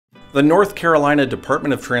The North Carolina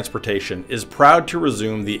Department of Transportation is proud to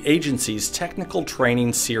resume the agency's technical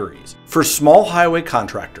training series for small highway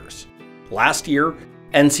contractors. Last year,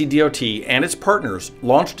 NCDOT and its partners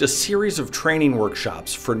launched a series of training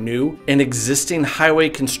workshops for new and existing highway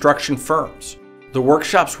construction firms. The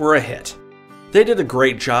workshops were a hit. They did a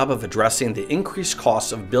great job of addressing the increased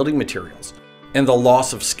costs of building materials and the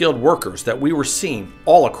loss of skilled workers that we were seeing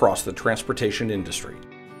all across the transportation industry.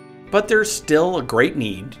 But there's still a great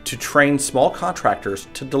need to train small contractors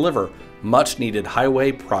to deliver much-needed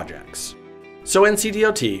highway projects. So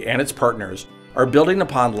NCDOT and its partners are building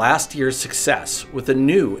upon last year's success with a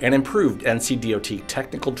new and improved NCDOT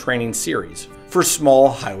Technical Training Series for small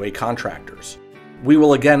highway contractors. We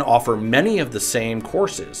will again offer many of the same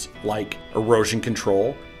courses like erosion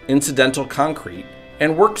control, incidental concrete,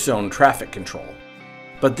 and work zone traffic control.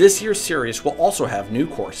 But this year's series will also have new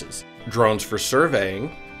courses: drones for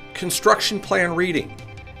surveying, construction plan reading,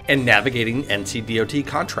 and navigating NCDOT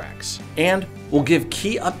contracts. And we'll give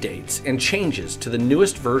key updates and changes to the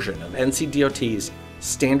newest version of NCDOT's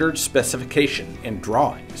standard specification and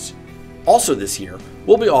drawings. Also this year,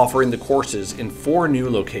 we'll be offering the courses in 4 new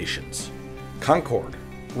locations: Concord,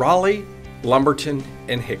 Raleigh, Lumberton,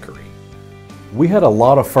 and Hickory. We had a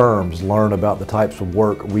lot of firms learn about the types of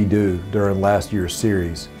work we do during last year's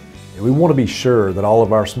series, and we want to be sure that all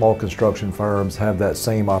of our small construction firms have that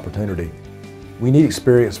same opportunity. We need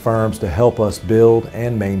experienced firms to help us build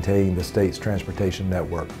and maintain the state's transportation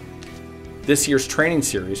network. This year's training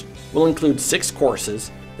series will include 6 courses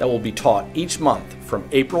that will be taught each month from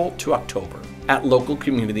April to October at local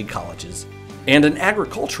community colleges and an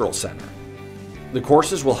agricultural center. The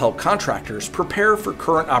courses will help contractors prepare for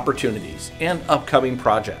current opportunities and upcoming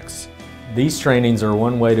projects. These trainings are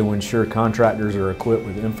one way to ensure contractors are equipped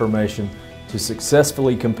with information to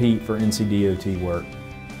successfully compete for NCDOT work.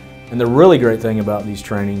 And the really great thing about these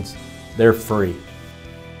trainings, they're free.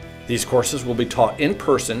 These courses will be taught in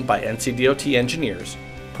person by NCDOT engineers,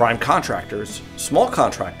 prime contractors, small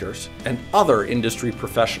contractors, and other industry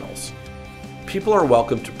professionals. People are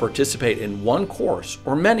welcome to participate in one course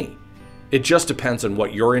or many. It just depends on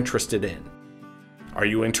what you're interested in. Are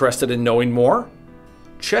you interested in knowing more?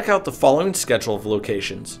 Check out the following schedule of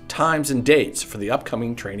locations, times, and dates for the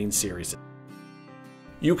upcoming training series.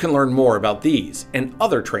 You can learn more about these and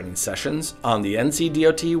other training sessions on the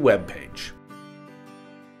NCDOT webpage.